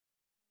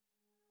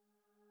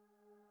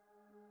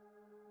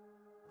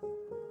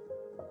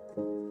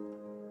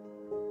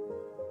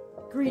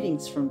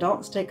Greetings from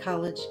Dalton State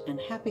College and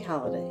happy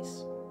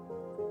holidays.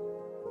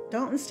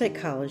 Dalton State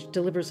College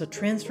delivers a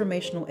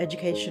transformational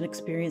education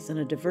experience in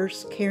a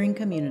diverse, caring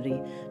community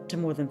to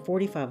more than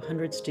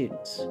 4,500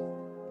 students.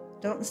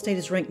 Dalton State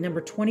is ranked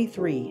number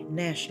 23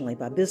 nationally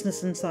by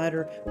Business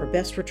Insider for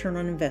best return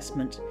on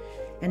investment,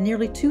 and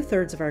nearly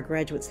two-thirds of our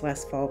graduates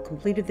last fall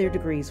completed their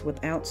degrees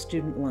without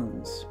student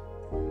loans.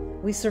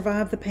 We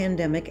survived the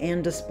pandemic,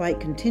 and despite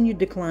continued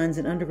declines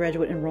in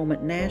undergraduate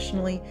enrollment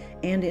nationally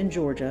and in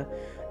Georgia,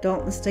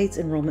 Dalton State's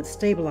enrollment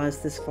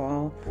stabilized this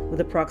fall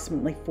with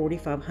approximately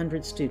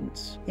 4,500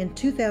 students. In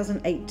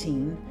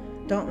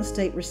 2018, Dalton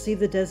State received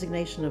the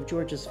designation of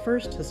Georgia's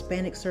first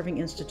Hispanic-serving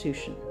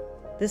institution.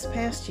 This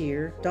past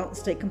year, Dalton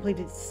State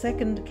completed its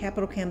second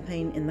capital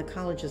campaign in the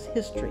college's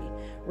history,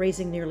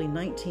 raising nearly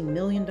 $19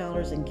 million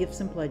in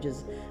gifts and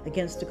pledges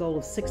against a goal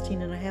of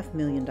 $16.5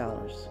 million.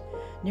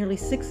 Nearly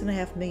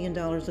 $6.5 million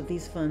of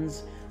these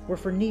funds were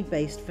for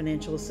need-based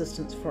financial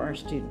assistance for our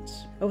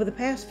students. Over the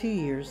past few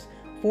years,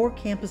 4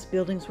 campus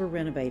buildings were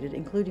renovated,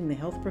 including the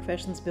Health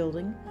Professions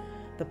Building,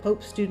 the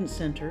Pope Student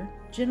Center,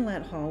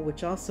 Genlat Hall,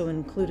 which also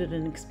included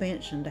an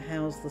expansion to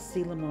house the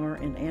C. Lamar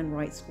and Ann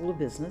Wright School of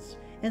Business,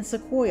 and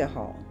Sequoia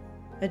Hall.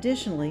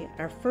 Additionally,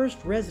 our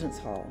first residence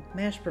hall,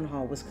 Mashburn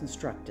Hall, was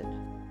constructed,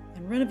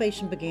 and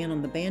renovation began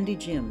on the Bandy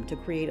Gym to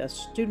create a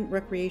student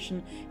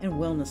recreation and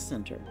wellness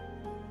center.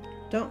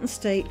 Dalton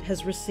State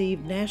has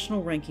received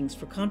national rankings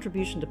for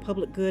contribution to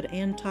public good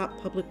and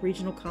top public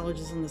regional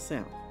colleges in the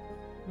South.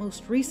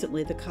 Most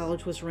recently, the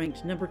college was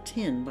ranked number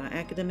 10 by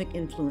Academic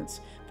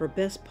Influence for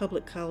Best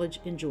Public College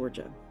in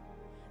Georgia.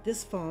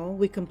 This fall,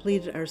 we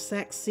completed our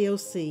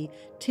SAC-COC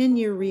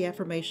 10-year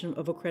reaffirmation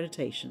of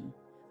accreditation.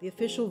 The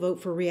official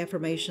vote for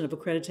reaffirmation of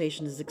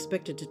accreditation is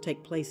expected to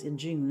take place in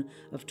June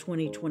of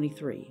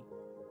 2023.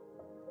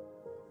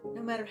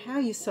 No matter how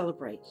you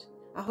celebrate,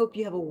 I hope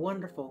you have a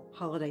wonderful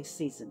holiday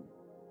season.